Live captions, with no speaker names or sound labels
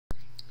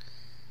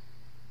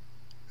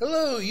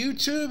Hello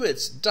YouTube,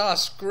 it's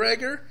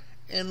DasGregor,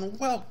 and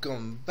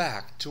welcome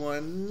back to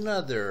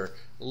another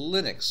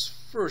Linux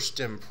First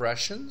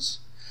Impressions.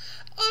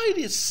 I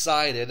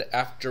decided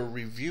after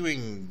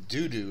reviewing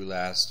Doodoo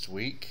last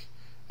week,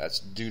 that's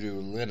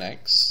Doodoo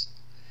Linux,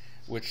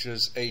 which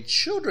is a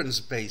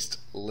children's-based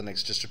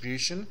Linux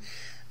distribution,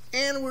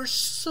 and we're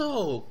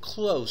so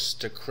close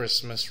to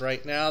Christmas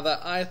right now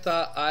that I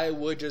thought I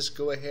would just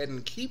go ahead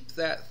and keep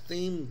that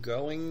theme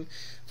going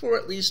for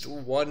at least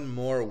one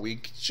more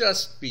week,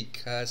 just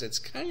because it's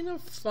kind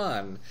of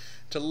fun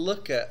to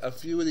look at a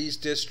few of these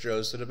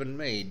distros that have been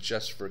made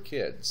just for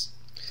kids.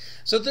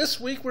 So this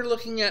week we're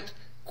looking at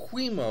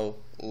Qimo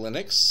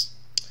Linux,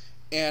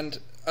 and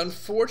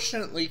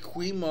unfortunately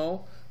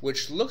Qimo,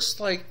 which looks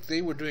like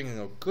they were doing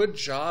a good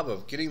job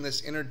of getting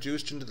this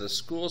introduced into the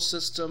school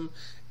system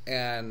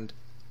and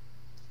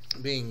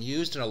being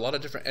used in a lot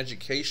of different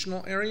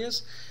educational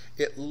areas,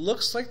 it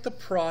looks like the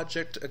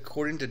project,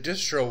 according to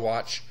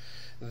DistroWatch,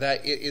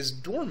 that it is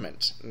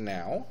dormant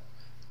now,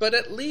 but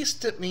at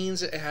least it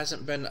means it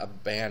hasn't been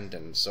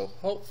abandoned. So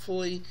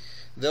hopefully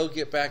they'll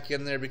get back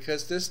in there,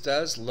 because this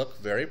does look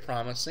very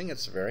promising.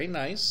 It's very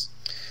nice.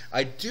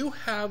 I do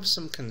have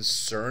some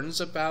concerns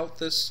about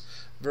this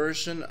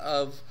version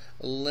of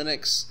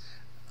Linux,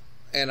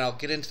 and I'll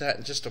get into that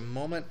in just a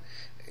moment.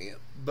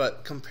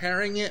 But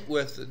comparing it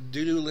with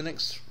Doodoo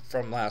Linux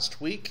from last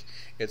week,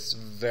 it's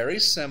very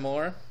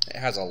similar. It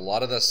has a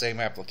lot of the same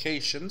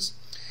applications,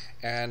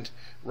 and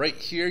right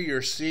here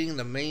you're seeing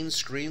the main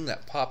screen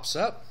that pops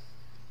up.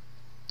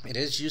 It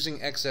is using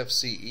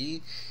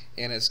XFCE,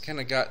 and it's kind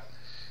of got,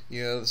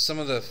 you know, some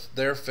of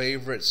their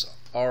favorites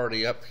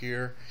already up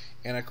here.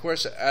 And of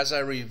course, as I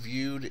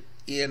reviewed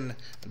in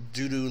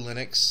Doodoo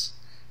Linux,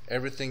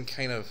 everything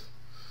kind of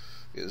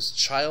is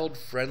child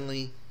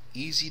friendly,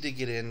 easy to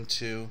get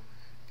into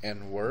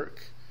and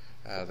work.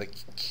 The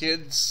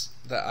kids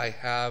that I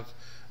have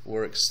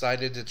were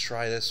excited to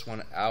try this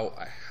one out.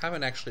 I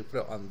haven't actually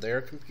put it on their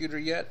computer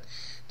yet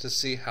to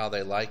see how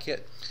they like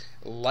it.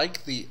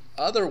 Like the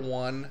other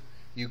one,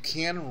 you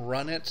can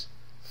run it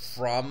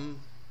from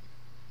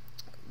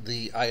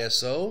the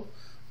ISO,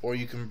 or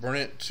you can burn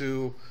it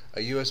to a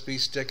USB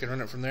stick and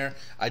run it from there.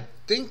 I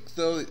think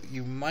though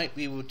you might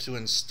be able to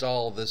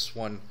install this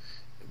one,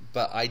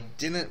 but I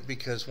didn't,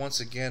 because once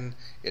again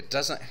it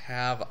doesn't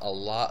have a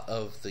lot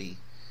of the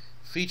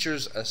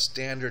features a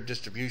standard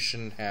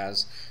distribution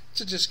has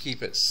to just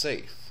keep it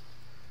safe.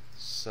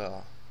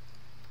 So,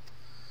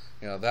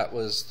 you know, that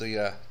was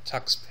the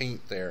Tux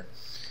Paint there.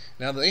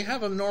 Now they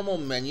have a normal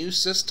menu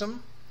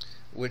system,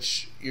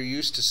 which you're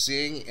used to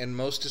seeing in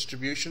most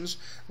distributions,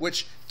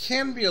 which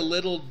can be a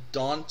little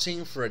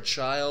daunting for a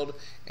child,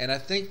 and I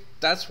think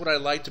that's what I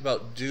liked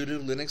about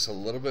Doodoo Linux a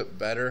little bit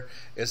better,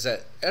 is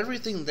that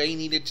everything they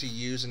needed to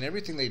use and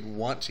everything they'd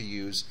want to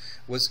use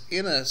was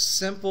in a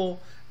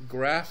simple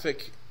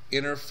graphic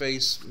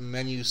interface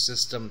menu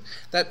system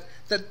that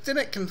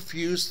didn't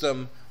confuse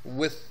them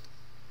with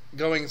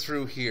going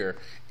through here.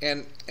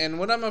 And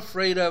what I'm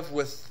afraid of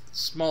with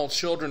small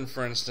children,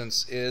 for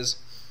instance, is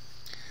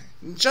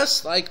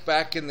just like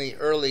back in the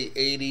early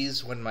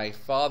 80s when my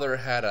father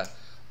had a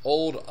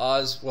old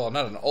well,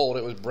 not an old,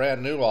 it was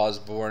brand new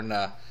Osborne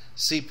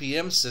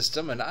CPM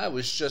system, and I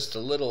was just a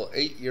little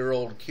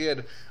 8-year-old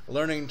kid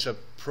learning to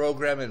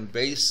program in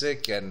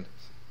BASIC and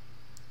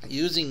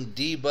using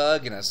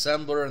debug and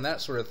assembler and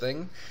that sort of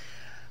thing.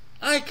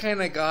 I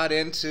kind of got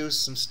into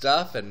some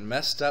stuff and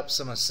messed up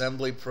some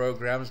assembly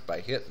programs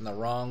by hitting the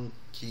wrong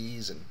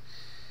keys and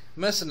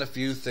messing a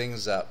few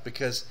things up,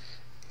 because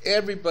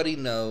everybody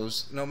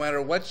knows no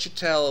matter what you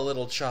tell a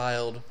little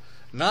child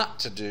not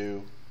to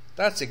do,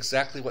 that's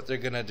exactly what they're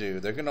going to do.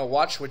 They're going to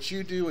watch what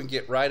you do and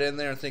get right in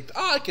there and think,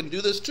 I can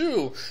do this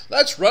too.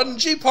 Let's run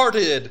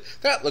Gparted.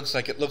 That looks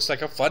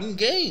like a fun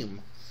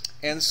game.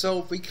 And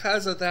so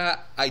because of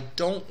that, I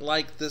don't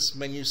like this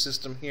menu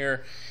system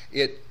here.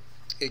 It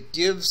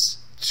gives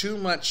too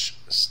much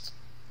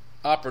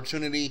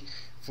opportunity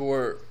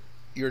for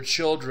your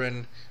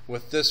children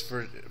with this,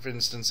 for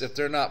instance, if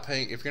you're not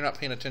paying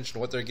attention to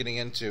what they're getting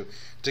into,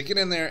 to get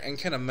in there and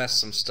kind of mess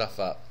some stuff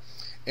up.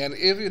 And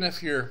even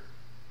if you're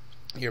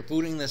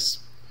booting this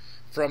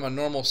from a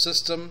normal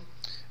system,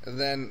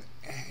 then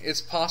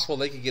it's possible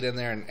they could get in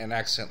there and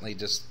accidentally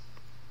just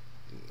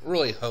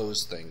really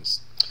hose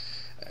things.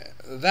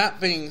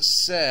 That being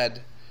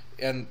said,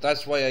 and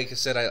that's why, like I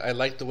said, I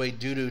like the way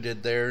Doodoo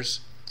did theirs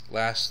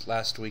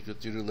last week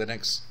with Doodoo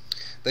Linux.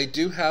 They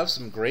do have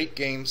some great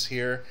games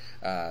here.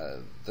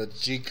 The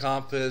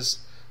Gcompas,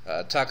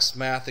 Tux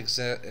Math,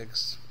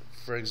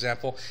 for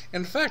example.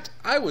 In fact,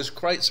 I was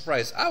quite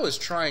surprised. I was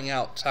trying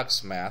out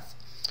Tux Math,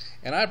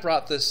 and I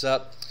brought this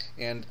up,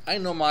 and I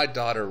know my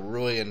daughter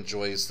really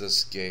enjoys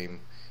this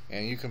game.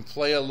 And you can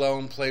play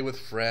alone, play with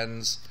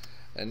friends,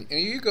 and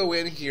you go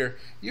in here,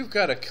 you've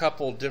got a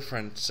couple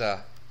different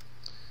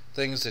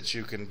things that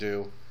you can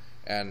do,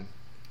 and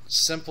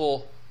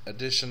simple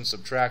addition,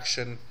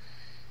 subtraction,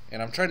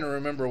 and I'm trying to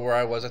remember where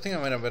I was. I think I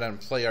might have been on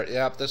Play Art.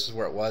 Yep, this is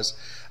where it was.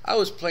 I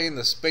was playing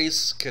the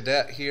Space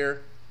Cadet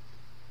here,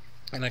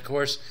 and of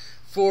course,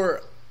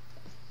 for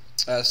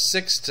a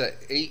 6 to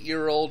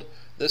 8-year-old,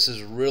 this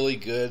is really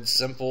good,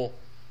 simple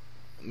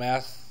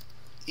math,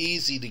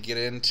 easy to get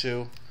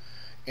into.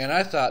 And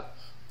I thought,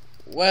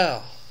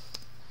 well,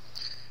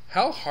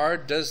 how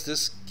hard does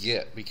this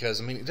get? Because,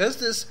 I mean, does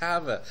this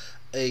have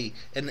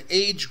an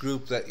age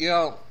group that, you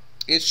know,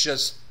 it's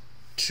just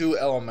too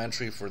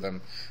elementary for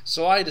them?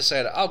 So I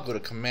decided I'll go to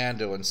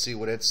Commando and see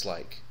what it's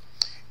like.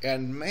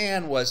 And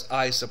man, was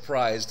I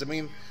surprised. I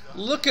mean,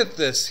 look at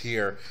this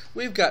here.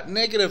 We've got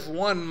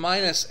 -1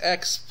 minus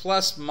x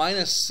plus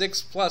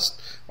 -6 plus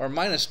or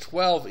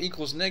 -12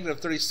 equals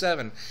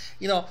 -37.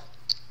 You know,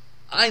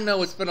 I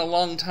know it's been a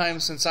long time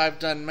since I've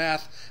done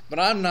math, but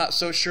I'm not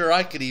so sure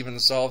I could even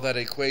solve that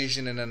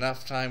equation in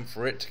enough time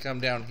for it to come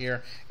down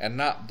here and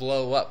not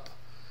blow up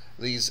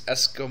these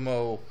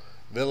Eskimo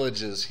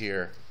villages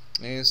here.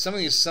 I mean, some of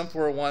these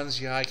simpler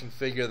ones, yeah, I can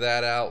figure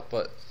that out,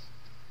 but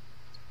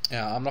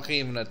yeah, I'm not going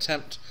to even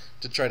attempt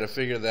to try to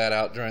figure that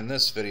out during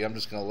this video. I'm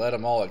just going to let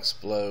them all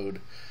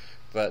explode.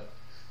 But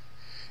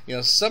you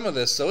know, some of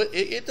this, so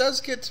it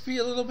does get to be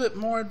a little bit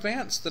more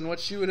advanced than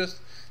what you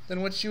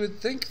would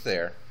think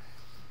there.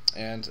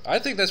 And I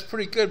think that's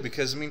pretty good,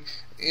 because I mean,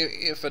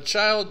 if a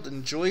child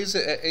enjoys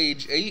it at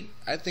age 8,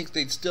 I think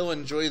they'd still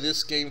enjoy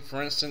this game,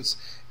 for instance,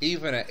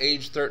 even at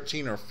age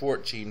 13 or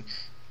 14,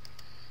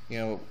 you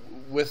know,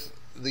 with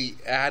the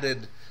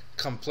added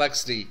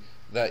complexity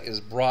that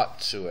is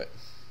brought to it.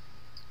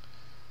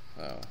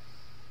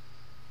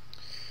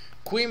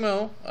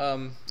 Qimo,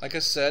 like I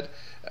said,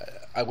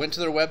 I went to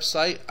their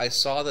website. I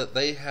saw that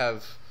they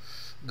have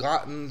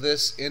gotten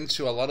this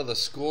into a lot of the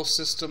school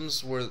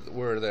systems where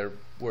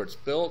it's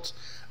built.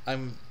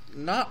 I'm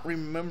not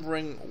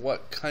remembering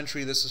what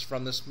country this is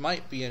from. This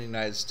might be in the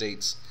United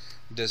States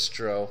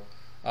distro.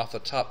 Off the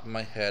top of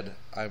my head,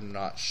 I'm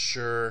not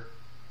sure.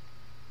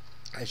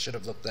 I should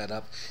have looked that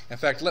up. In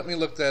fact, let me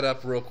look that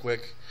up real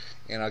quick,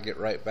 and I'll get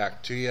right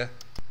back to you.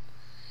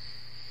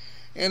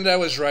 And I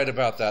was right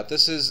about that.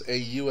 This is a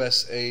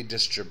USA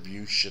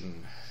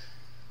distribution.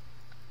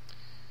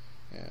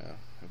 Yeah.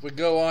 If we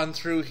go on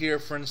through here,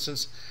 for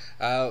instance,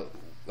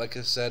 like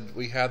I said,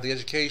 we have the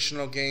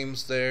educational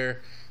games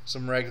there,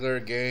 some regular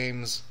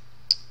games.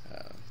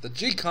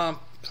 The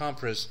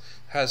Compress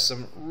has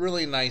some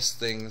really nice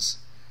things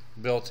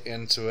built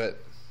into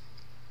it.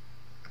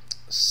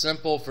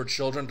 Simple for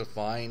children to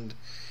find.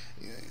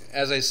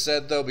 As I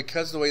said, though,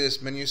 because of the way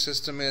this menu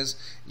system is,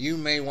 you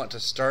may want to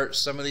start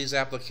some of these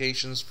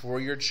applications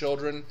for your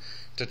children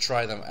to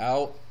try them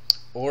out,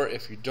 or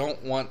if you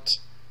don't want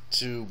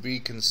to be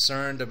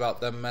concerned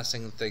about them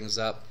messing things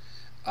up,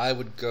 I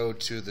would go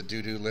to the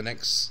DoDo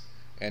Linux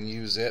and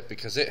use it,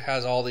 because it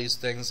has all these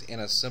things in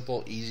a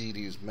simple, easy to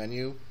use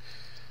menu.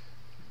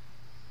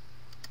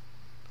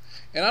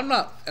 And I'm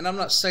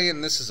not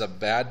saying this is a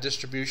bad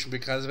distribution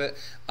because of it.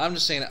 I'm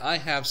just saying I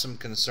have some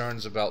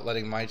concerns about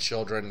letting my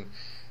children.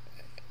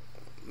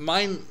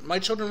 My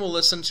children will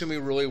listen to me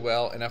really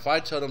well, and if I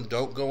tell them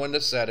don't go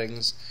into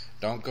settings,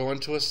 don't go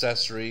into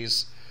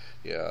accessories,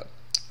 yeah.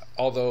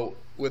 Although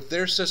with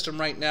their system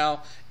right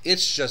now,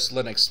 it's just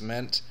Linux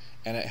Mint,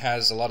 and it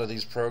has a lot of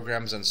these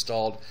programs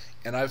installed,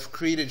 and I've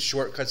created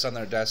shortcuts on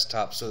their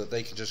desktop so that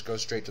they can just go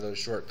straight to those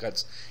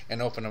shortcuts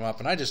and open them up,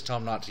 and I just tell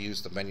them not to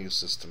use the menu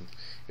system.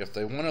 If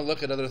they want to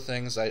look at other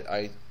things,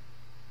 I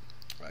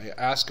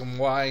ask them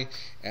why,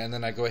 and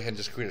then I go ahead and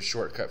just create a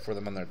shortcut for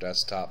them on their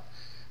desktop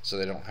so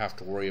they don't have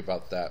to worry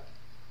about that.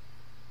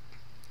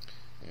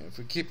 And if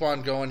we keep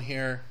on going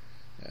here,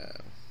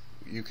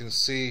 you can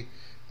see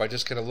by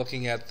just kind of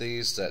looking at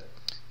these that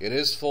it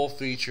is full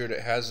featured.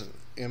 It has an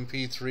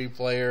MP3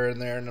 player in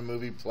there and a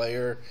movie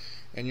player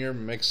and your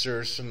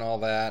mixers and all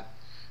that.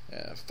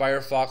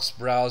 Firefox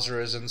browser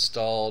is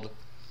installed,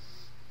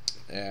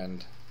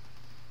 and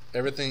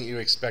everything you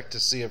expect to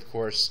see, of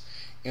course,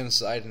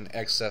 inside an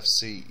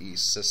XFCE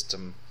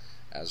system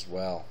as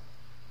well.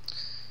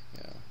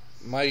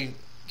 My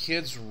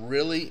kids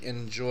really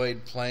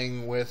enjoyed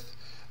playing with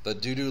the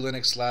DoDo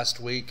Linux last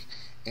week,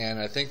 and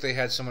I think they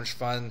had so much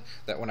fun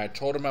that when I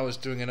told them I was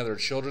doing another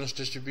children's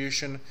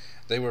distribution,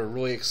 they were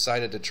really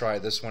excited to try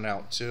this one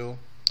out too.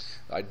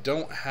 I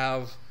don't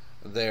have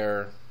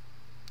their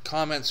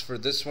comments for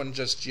this one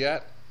just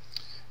yet,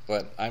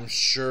 but I'm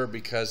sure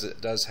because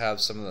it does have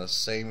some of the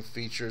same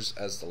features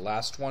as the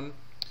last one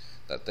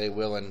that they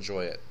will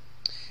enjoy it.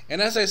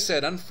 And as I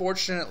said,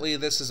 unfortunately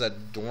this is a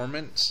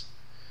dormant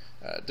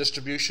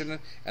distribution,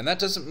 and that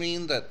doesn't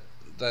mean that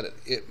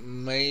it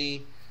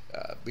may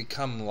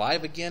become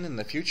live again in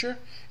the future.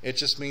 It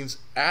just means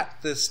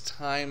at this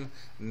time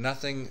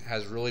nothing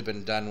has really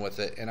been done with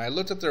it. And I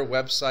looked at their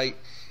website,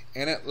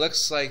 and it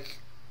looks like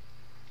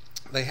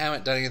they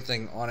haven't done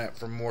anything on it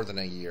for more than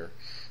a year.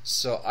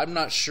 So I'm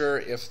not sure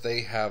if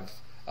they have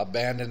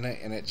abandoned it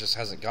and it just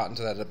hasn't gotten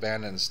to that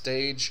abandoned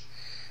stage.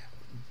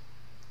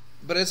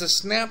 But as a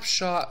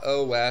snapshot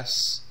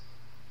OS,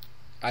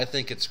 I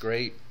think it's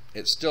great.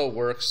 It still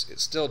works.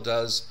 It still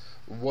does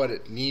what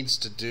it needs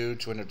to do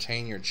to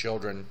entertain your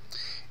children,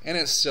 and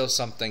it's still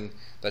something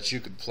that you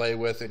could play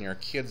with and your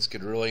kids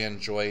could really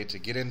enjoy to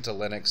get into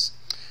Linux.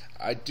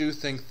 I do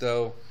think,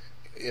 though,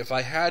 if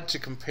I had to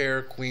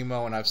compare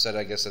Qimo, and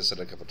I guess I've said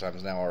it a couple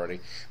times now already,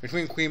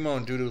 between Qimo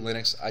and Doo-Doo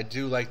Linux, I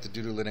do like the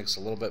Doo-Doo Linux a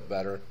little bit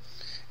better.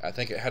 I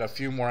think it had a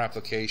few more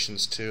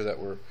applications too that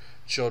were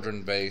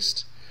children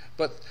based.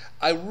 But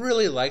I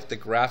really like the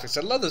graphics.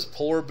 I love this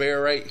polar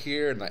bear right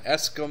here and the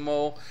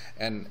Eskimo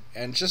and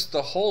just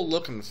the whole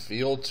look and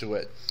feel to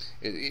it.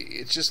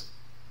 It just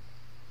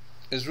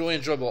is really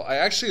enjoyable. I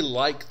actually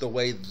like the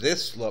way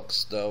this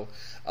looks though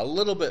a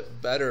little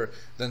bit better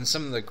than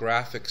some of the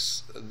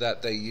graphics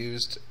that they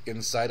used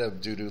inside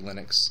of Doo-Doo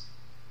Linux.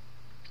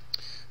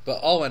 But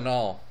all in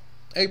all,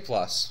 A+.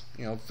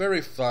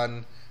 Very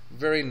fun,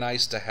 very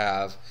nice to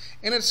have,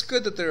 and it's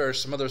good that there are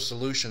some other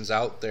solutions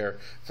out there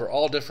for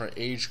all different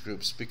age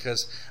groups,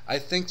 because I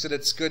think that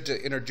it's good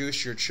to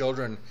introduce your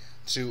children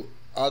to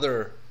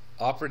other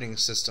operating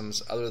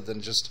systems other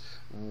than just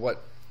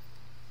what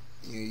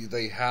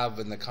they have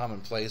in the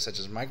commonplace, such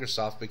as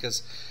Microsoft,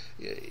 because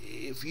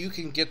if you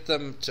can get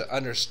them to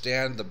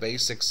understand the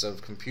basics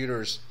of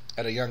computers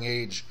at a young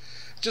age,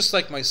 just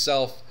like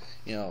myself,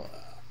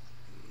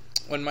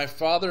 when my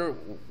father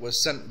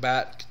was sent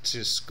back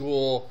to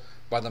school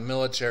by the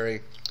military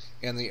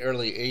in the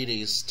early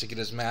 80s to get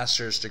his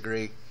master's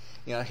degree,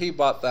 he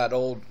bought that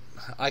old,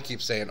 I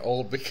keep saying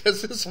old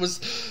because this was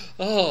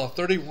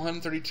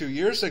 31, 32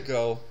 years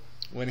ago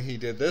when he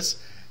did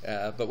this,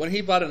 but when he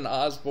bought an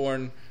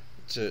Osborne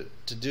to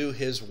do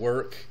his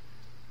work,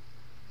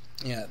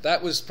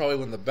 that was probably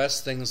one of the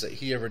best things that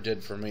he ever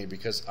did for me,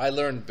 because I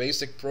learned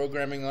basic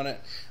programming on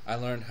it. I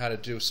learned how to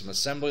do some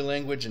assembly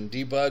language and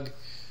debug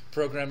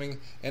programming,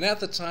 and at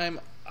the time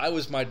I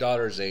was my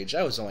daughter's age.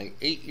 I was only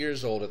 8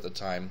 years old at the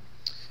time,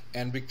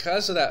 and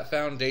because of that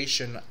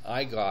foundation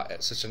I got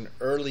at such an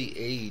early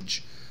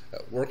age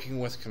working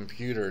with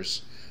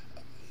computers,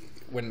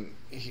 when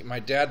my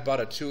dad bought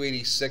a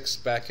 286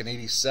 back in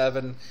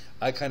 '87,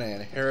 I kind of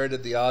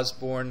inherited the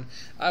Osborne.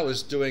 I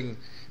was doing,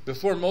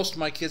 before most of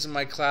my kids in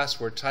my class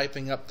were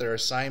typing up their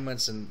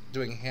assignments and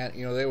doing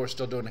they were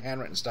still doing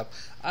handwritten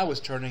stuff, I was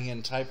turning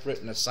in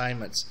typewritten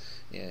assignments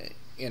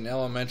in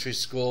elementary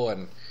school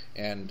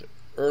and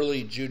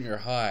early junior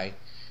high,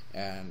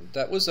 and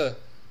that was a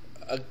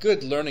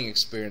good learning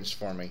experience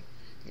for me,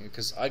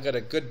 because I got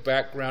a good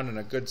background and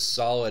a good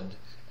solid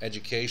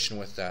education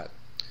with that.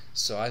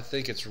 So I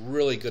think it's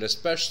really good,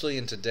 especially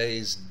in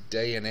today's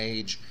day and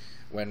age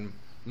when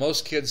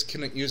most kids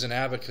couldn't use an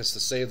abacus to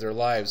save their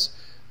lives,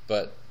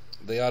 but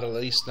they ought to at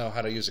least know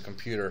how to use a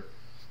computer.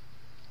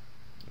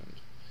 And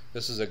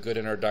this is a good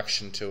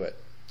introduction to it.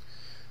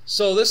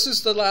 So this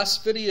is the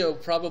last video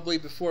probably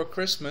before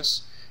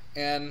Christmas,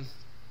 and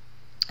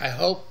I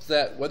hope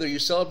that whether you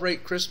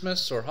celebrate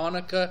Christmas or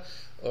Hanukkah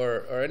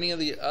or any of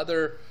the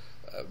other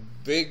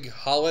big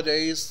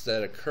holidays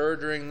that occur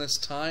during this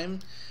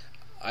time,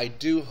 I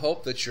do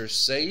hope that you're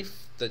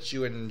safe, that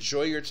you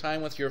enjoy your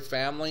time with your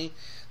family,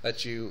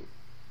 that you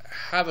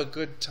have a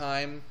good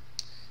time.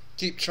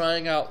 Keep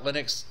trying out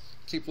Linux,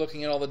 keep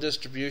looking at all the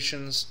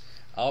distributions.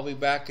 I'll be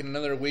back in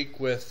another week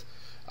with,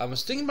 I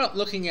was thinking about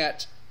looking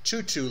at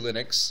 2.2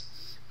 Linux,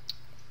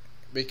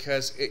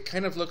 because it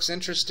kind of looks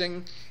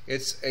interesting.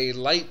 It's a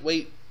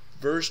lightweight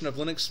version of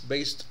Linux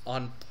based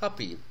on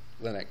Puppy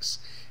Linux,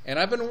 and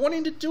I've been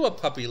wanting to do a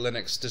Puppy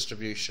Linux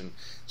distribution,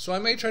 so I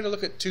may try to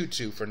look at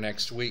 2.2 for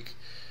next week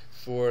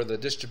for the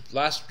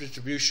last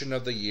distribution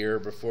of the year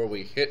before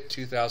we hit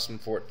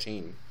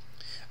 2014.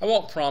 I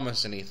won't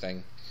promise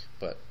anything,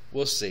 but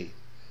we'll see.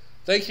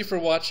 Thank you for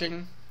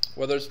watching.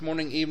 Whether it's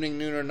morning, evening,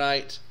 noon, or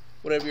night,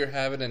 whatever you're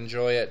having,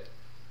 enjoy it.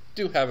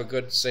 Do have a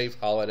good, safe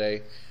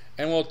holiday,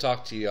 and we'll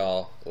talk to you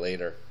all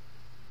later.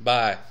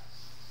 Bye.